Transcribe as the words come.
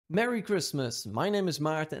Merry Christmas! My name is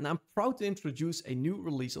Maarten and I'm proud to introduce a new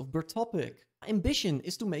release of BERTopic. My ambition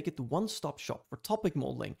is to make it the one-stop shop for topic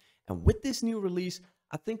modeling, and with this new release,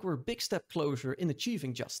 I think we're a big step closer in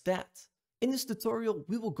achieving just that. In this tutorial,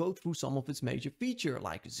 we will go through some of its major features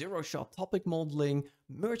like zero-shot topic modeling,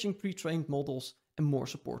 merging pre-trained models, and more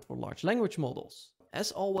support for large language models.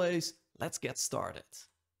 As always, let's get started.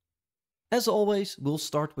 As always, we'll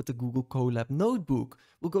start with the Google Colab notebook.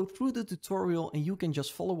 We'll go through the tutorial and you can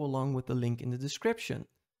just follow along with the link in the description.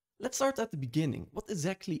 Let's start at the beginning. What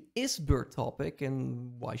exactly is BERTopic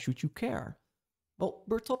and why should you care? Well,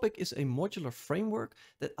 BERTopic is a modular framework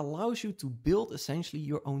that allows you to build essentially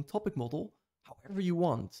your own topic model however you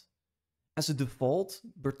want. As a default,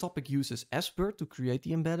 BERTopic uses SBERT to create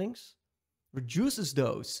the embeddings, reduces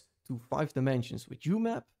those to 5 dimensions with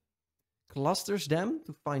UMap, clusters them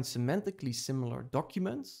to find semantically similar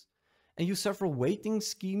documents, and use several weighting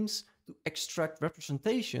schemes to extract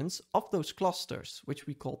representations of those clusters, which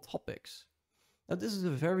we call topics. Now this is a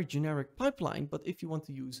very generic pipeline, but if you want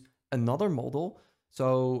to use another model,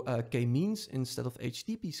 so k-means instead of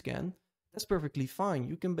HTTP scan, that's perfectly fine.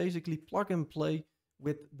 You can basically plug and play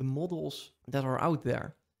with the models that are out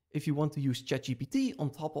there. If you want to use ChatGPT on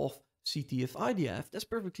top of CTF-IDF, that's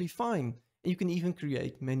perfectly fine. And you can even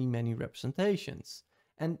create many representations.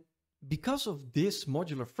 And because of this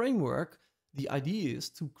modular framework, the idea is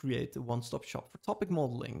to create a one-stop shop for topic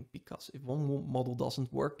modeling, because if one model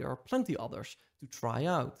doesn't work, there are plenty others to try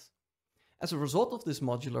out. As a result of this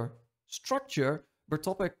modular structure,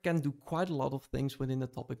 BERTopic can do quite a lot of things within the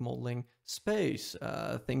topic modeling space.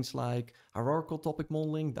 Things like hierarchical topic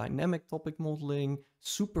modeling, dynamic topic modeling,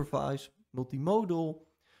 supervised, multimodal.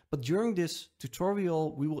 But during this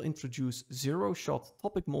tutorial, we will introduce zero-shot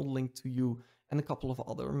topic modeling to you and a couple of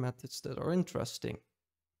other methods that are interesting.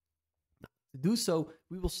 Now, to do so,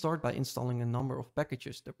 we will start by installing a number of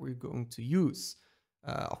packages that we're going to use.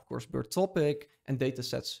 Of course, BERTopic and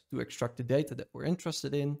datasets to extract the data that we're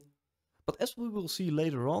interested in. But as we will see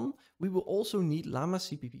later on, we will also need Llama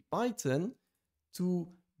CPP Python to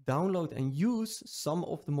download and use some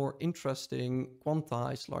of the more interesting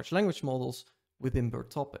quantized large language models within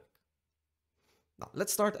BERTopic. Now,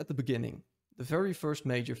 let's start at the beginning. The very first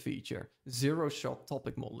major feature, zero-shot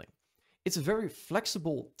topic modeling. It's a very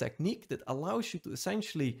flexible technique that allows you to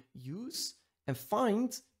essentially use and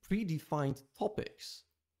find predefined topics.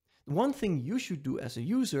 The one thing you should do as a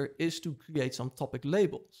user is to create some topic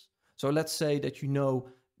labels. So let's say that you know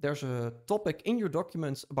there's a topic in your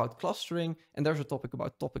documents about clustering and there's a topic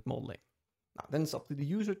about topic modeling. Now, then it's up to the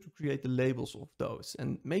user to create the labels of those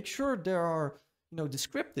and make sure they are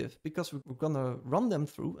descriptive, because we're going to run them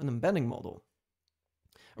through an embedding model.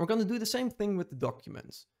 And we're going to do the same thing with the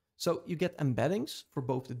documents. So you get embeddings for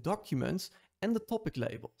both the documents and the topic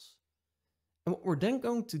labels. And what we're then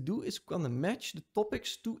going to do is we're going to match the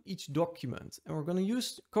topics to each document. And we're going to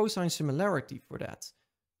use cosine similarity for that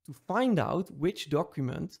to find out which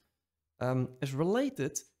document is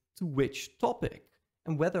related to which topic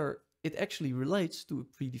and whether it actually relates to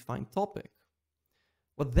a predefined topic.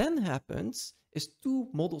 What then happens is 2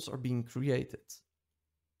 models are being created.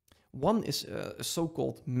 One is a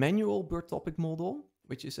so-called manual BERTopic model,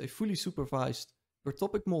 which is a fully supervised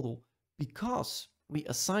BERTopic model because we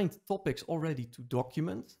assigned topics already to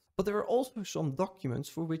documents, but there are also some documents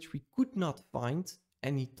for which we could not find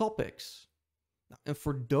any topics. Now, and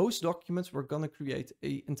for those documents, we're going to create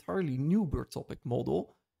an entirely new BERTopic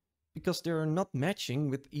model because they're not matching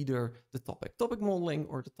with either the topic modeling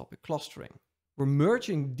or the topic clustering. We're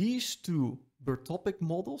merging these 2 BERTopic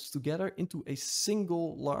models together into a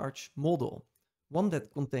single large model. One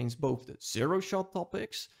that contains both the zero-shot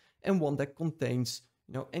topics and one that contains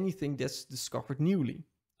anything that's discovered newly.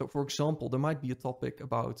 So for example, there might be a topic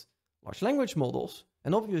about large language models,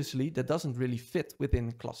 and obviously that doesn't really fit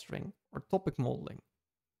within clustering or topic modeling.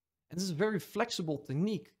 And this is a very flexible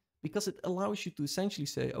technique because it allows you to essentially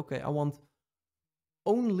say, okay, I want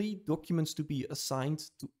only documents to be assigned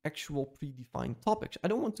to actual predefined topics. I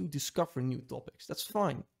don't want to discover new topics. That's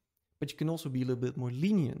fine. But you can also be a little bit more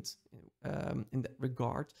lenient in that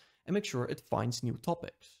regard and make sure it finds new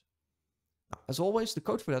topics. Now, as always, the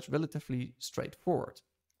code for that is relatively straightforward.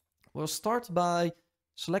 We'll start by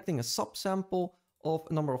selecting a subsample of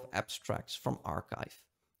a number of abstracts from archive.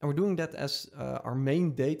 And we're doing that as our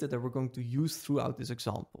main data that we're going to use throughout this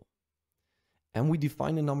example. And we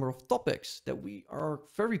define a number of topics that we are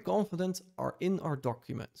very confident are in our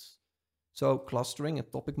documents. So clustering and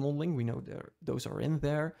topic modeling, we know those are in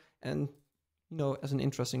there. And as an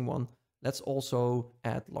interesting one, let's also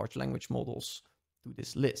add large language models to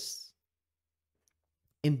this list.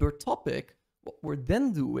 In BERTopic, what we're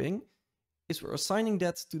then doing is we're assigning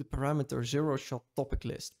that to the parameter zero-shot topic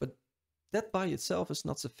list, but that by itself is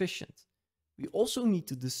not sufficient. We also need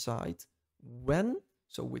to decide when,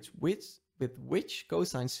 so with which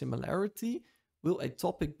cosine similarity will a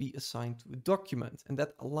topic be assigned to a document. And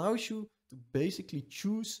that allows you to basically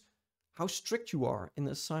choose how strict you are in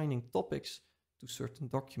assigning topics to certain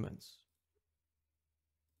documents.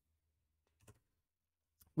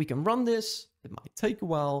 We can run this, it might take a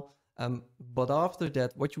while, but after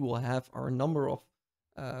that, what you will have are a number of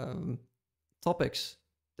topics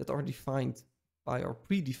that are defined by our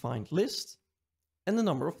predefined list and the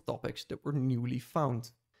number of topics that were newly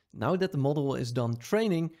found. Now that the model is done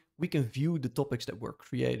training, we can view the topics that were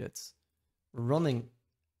created. We're running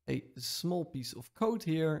a small piece of code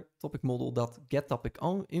here, topic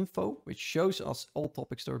model.getTopicInfo, which shows us all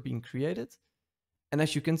topics that are being created. And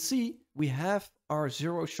as you can see, we have our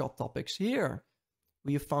zero-shot topics here.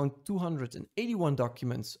 We have found 281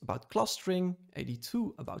 documents about clustering,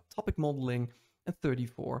 82 about topic modeling, and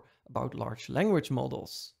 34 about large language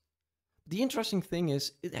models. The interesting thing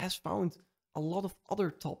is it has found a lot of other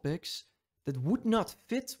topics that would not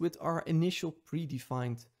fit with our initial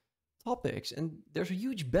predefined topics. And there's a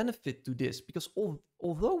huge benefit to this because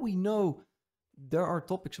although we know there are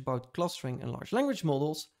topics about clustering and large language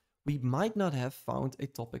models, we might not have found a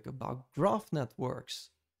topic about graph networks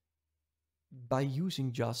by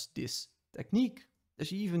using just this technique.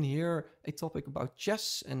 There's even here a topic about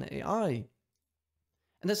chess and AI.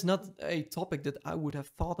 And that's not a topic that I would have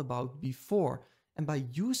thought about before. And by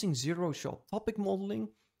using zero-shot topic modeling,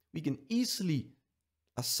 we can easily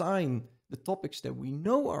assign the topics that we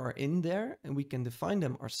know are in there, and we can define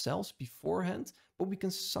them ourselves beforehand, but we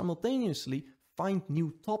can simultaneously find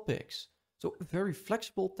new topics. So a very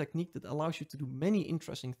flexible technique that allows you to do many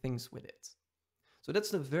interesting things with it. So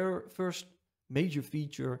that's the very first major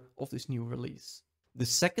feature of this new release. The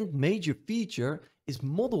second major feature is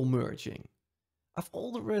model merging. I've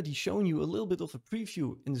already shown you a little bit of a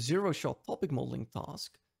preview in the zero-shot topic modeling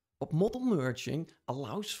task, but model merging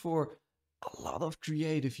allows for a lot of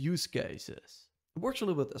creative use cases. It works a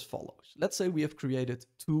little bit as follows. Let's say we have created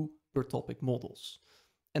two BERTopic models,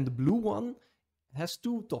 and the blue one has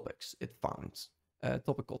two topics it found, a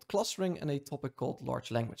topic called clustering and a topic called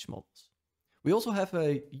large language models. We also have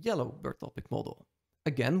a yellow BERTopic model.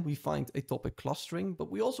 Again, we find a topic clustering,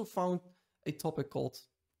 but we also found a topic called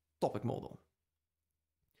topic model.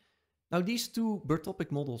 Now, these two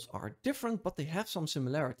BERTopic models are different, but they have some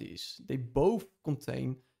similarities. They both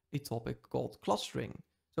contain a topic called clustering.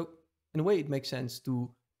 So in a way, it makes sense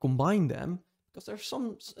to combine them because there's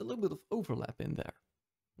a little bit of overlap in there.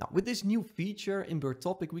 Now, with this new feature in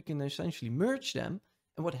BERTopic, we can essentially merge them.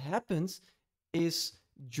 And what happens is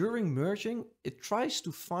during merging, it tries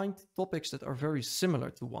to find topics that are very similar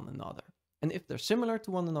to one another. And if they're similar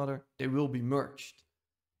to one another, they will be merged.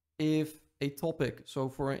 If a topic, so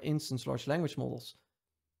for instance, large language models,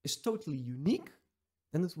 is totally unique,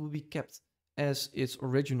 then it will be kept as its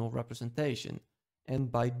original representation.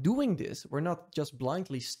 And by doing this, we're not just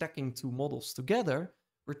blindly stacking two models together,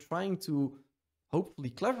 we're trying to hopefully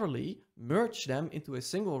cleverly merge them into a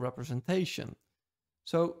single representation.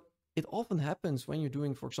 So it often happens when you're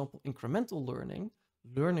doing, for example, incremental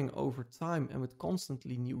learning over time and with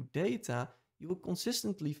constantly new data, you will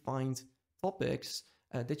consistently find topics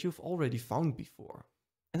that you've already found before.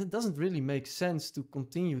 And it doesn't really make sense to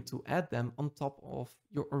continue to add them on top of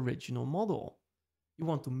your original model. You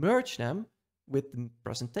want to merge them with the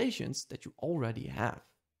presentations that you already have.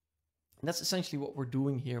 And that's essentially what we're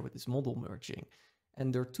doing here with this model merging.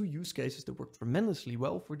 And there are two use cases that work tremendously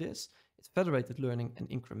well for this. It's federated learning and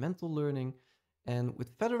incremental learning. And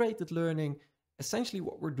with federated learning, essentially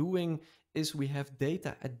what we're doing is we have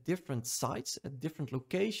data at different sites, at different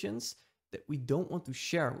locations that we don't want to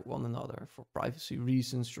share with one another for privacy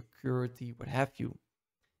reasons, security, what have you.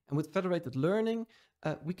 And with federated learning,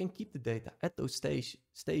 we can keep the data at those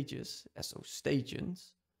stages, as those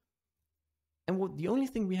stations. And the only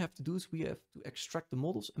thing we have to do is we have to extract the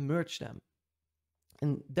models and merge them.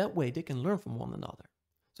 And that way they can learn from one another.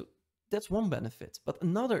 So that's one benefit. But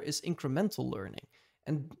another is incremental learning.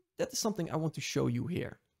 And that is something I want to show you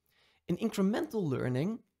here. In incremental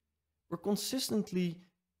learning, we're consistently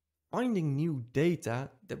finding new data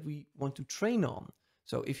that we want to train on.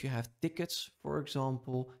 So if you have tickets, for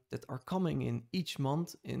example, that are coming in each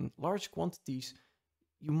month in large quantities,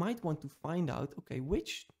 you might want to find out, okay,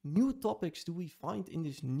 which new topics do we find in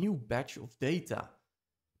this new batch of data?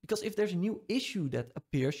 Because if there's a new issue that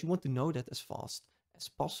appears, you want to know that as fast as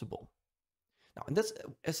possible. Now, and that's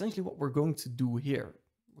essentially what we're going to do here.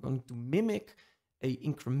 We're going to mimic an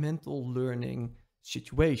incremental learning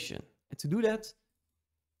situation. And to do that,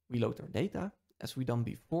 we load our data as we done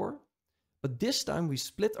before, but this time we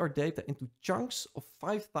split our data into chunks of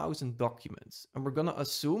 5,000 documents. And we're gonna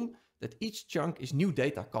assume that each chunk is new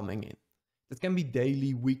data coming in. That can be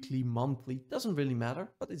daily, weekly, monthly, doesn't really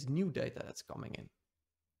matter, but it's new data that's coming in.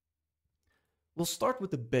 We'll start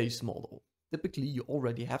with the base model. Typically, you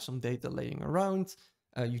already have some data laying around.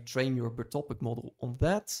 You train your BERTopic model on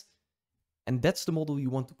that. And that's the model you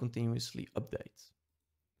want to continuously update.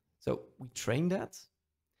 So we train that.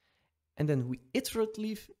 And then we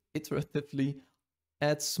iteratively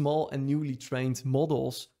add small and newly trained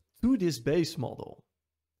models to this base model.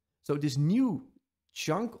 So this new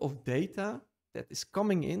chunk of data that is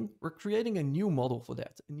coming in, we're creating a new model for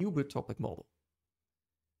that, a new BERTopic model.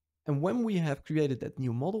 And when we have created that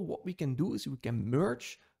new model, what we can do is we can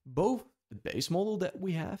merge both the base model that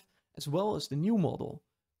we have as well as the new model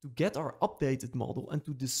to get our updated model and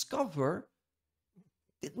to discover,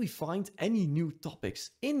 did we find any new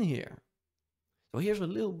topics in here? So here's a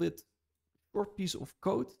little bit short piece of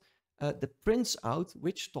code that prints out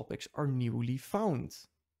which topics are newly found.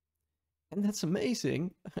 And that's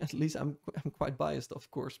amazing. At least I'm quite biased, of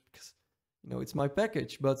course, because it's my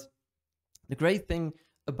package. But the great thing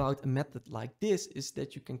about a method like this is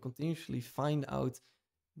that you can continuously find out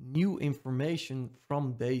new information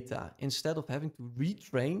from data instead of having to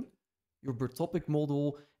retrain your BERTopic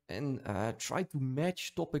model and try to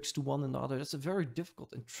match topics to one another. That's a very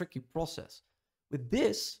difficult and tricky process. With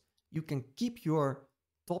this, you can keep your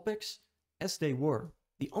topics as they were.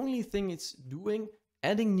 The only thing it's doing,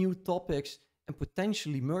 adding new topics and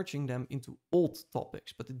potentially merging them into old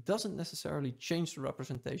topics, but it doesn't necessarily change the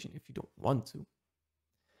representation if you don't want to.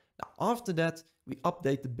 Now, after that, we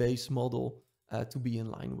update the base model to be in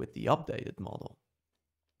line with the updated model.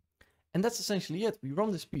 And that's essentially it. We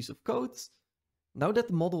run this piece of code. Now that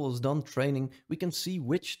the model is done training, we can see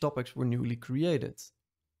which topics were newly created.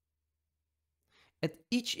 At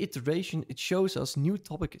each iteration, it shows us new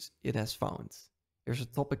topics it has found. There's a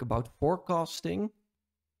topic about forecasting,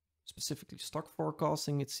 specifically stock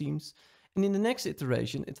forecasting, it seems. And in the next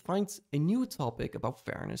iteration, it finds a new topic about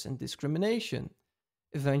fairness and discrimination.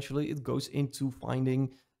 Eventually, it goes into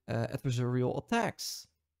finding adversarial attacks.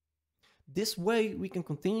 This way, we can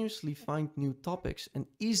continuously find new topics and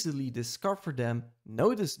easily discover them,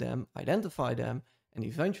 notice them, identify them, and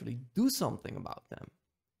eventually do something about them.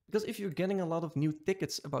 Because if you're getting a lot of new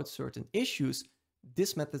tickets about certain issues,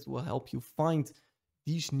 this method will help you find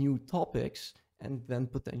these new topics and then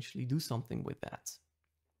potentially do something with that.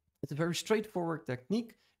 It's a very straightforward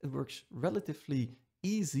technique. It works relatively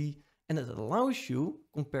easy, and it allows you,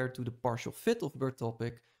 compared to the partial fit of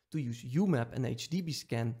BERTopic, to use UMAP and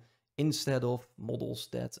HDBScan instead of models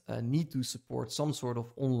that need to support some sort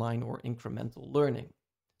of online or incremental learning.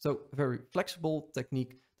 So a very flexible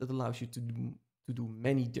technique that allows you to do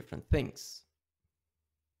many different things.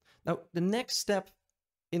 Now, the next step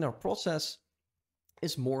in our process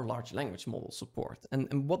is more large language model support.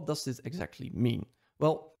 And what does this exactly mean?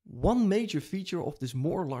 Well, one major feature of this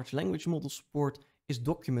more large language model support is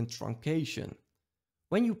document truncation.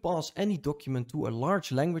 When you pass any document to a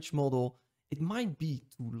large language model, it might be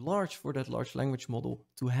too large for that large language model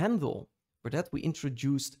to handle. For that, we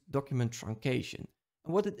introduced document truncation.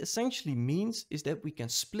 And what it essentially means is that we can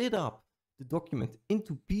split up the document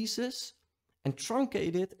into pieces and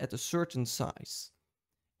truncate it at a certain size.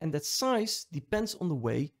 And that size depends on the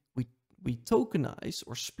way we tokenize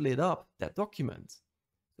or split up that document.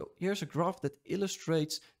 So here's a graph that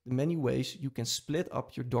illustrates the many ways you can split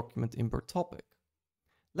up your document in BERTopic.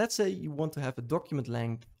 Let's say you want to have a document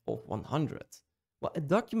length of 100. Well, a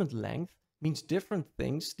document length means different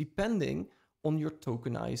things depending on your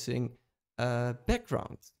tokenizing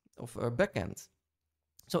background of backend.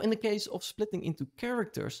 So in the case of splitting into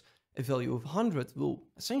characters, a value of 100 will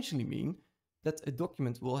essentially mean that a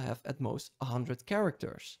document will have at most 100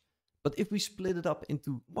 characters. But if we split it up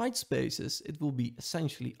into white spaces, it will be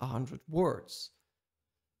essentially 100 words.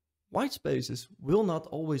 White spaces will not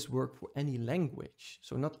always work for any language.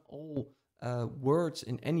 So not all words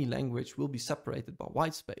in any language will be separated by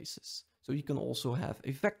white spaces. So you can also have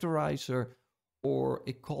a vectorizer or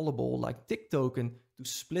a callable like tick token to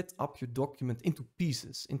split up your document into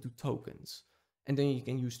pieces, into tokens. And then you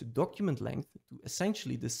can use the document length to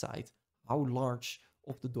essentially decide how large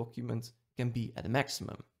of the document can be at a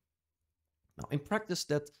maximum. Now, in practice,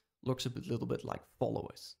 that looks a little bit like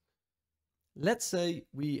follows. Let's say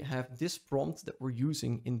we have this prompt that we're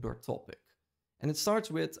using in BERTopic. And it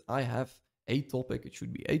starts with, I have a topic, it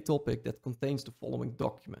should be a topic that contains the following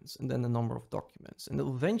documents, and then a number of documents. And then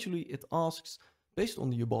eventually it asks, based on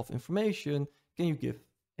the above information, can you give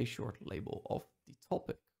a short label of the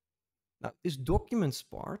topic? Now, this documents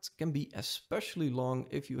part can be especially long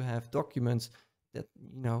if you have documents that,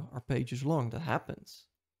 are pages long. That happens.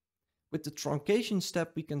 With the truncation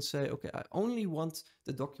step, we can say, okay, I only want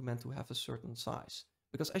the document to have a certain size.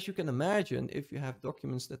 Because as you can imagine, if you have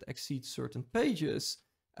documents that exceed certain pages,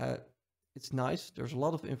 it's nice, there's a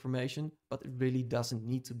lot of information, but it really doesn't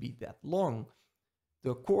need to be that long.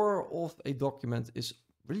 The core of a document is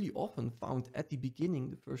really often found at the beginning,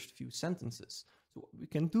 the first few sentences. So what we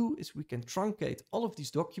can do is we can truncate all of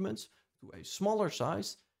these documents to a smaller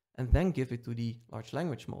size and then give it to the large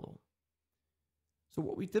language model. So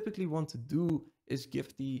what we typically want to do is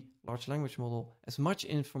give the large language model as much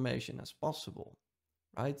information as possible,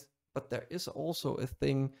 right? But there is also a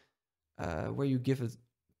thing where you give it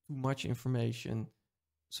too much information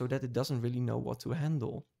so that it doesn't really know what to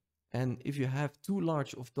handle. And if you have too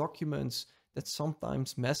large of documents, that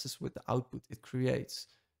sometimes messes with the output it creates.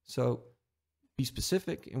 So be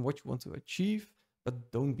specific in what you want to achieve,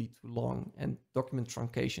 but don't be too long. And document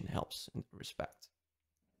truncation helps in that respect.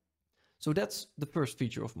 So that's the first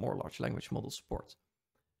feature of more large language model support.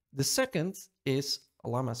 The second is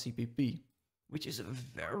Llama CPP, which is a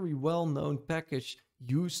very well-known package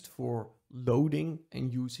used for loading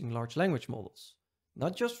and using large language models.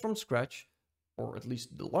 Not just from scratch, or at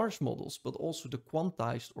least the large models, but also the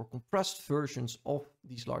quantized or compressed versions of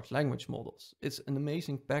these large language models. It's an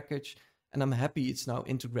amazing package, and I'm happy it's now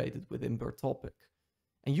integrated within BERTopic.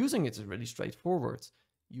 And using it is really straightforward.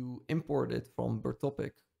 You import it from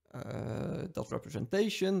BERTopic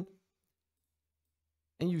 .representation,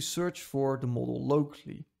 and you search for the model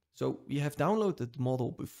locally. So we have downloaded the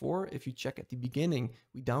model before. If you check at the beginning,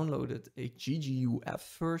 we downloaded a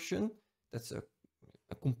GGUF version. That's a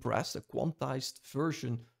compressed, a quantized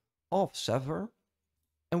version of Sever.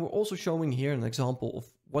 And we're also showing here an example of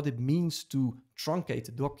what it means to truncate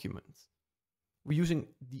a document. We're using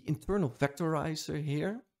the internal vectorizer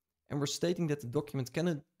here, and we're stating that the document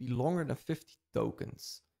cannot be longer than 50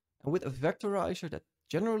 tokens. And with a vectorizer, that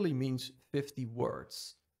generally means 50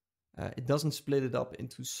 words. It doesn't split it up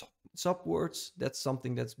into subwords. That's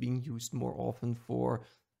something that's being used more often for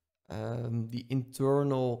the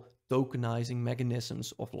internal tokenizing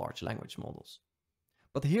mechanisms of large language models.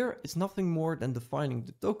 But here it's nothing more than defining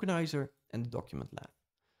the tokenizer and the document length.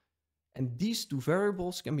 And these two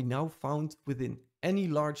variables can be now found within any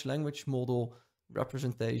large language model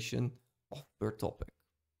representation of BERTopic.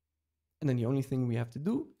 And then the only thing we have to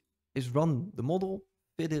do is run the model,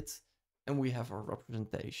 fit it, and we have our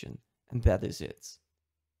representation. And that is it.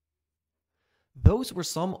 Those were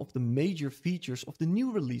some of the major features of the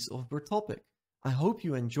new release of BERTopic. I hope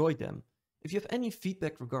you enjoyed them. If you have any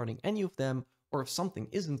feedback regarding any of them, or if something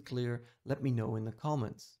isn't clear, let me know in the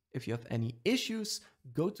comments. If you have any issues,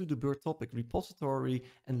 go to the BERTopic repository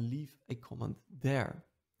and leave a comment there.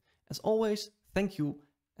 As always, thank you,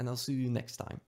 and I'll see you next time.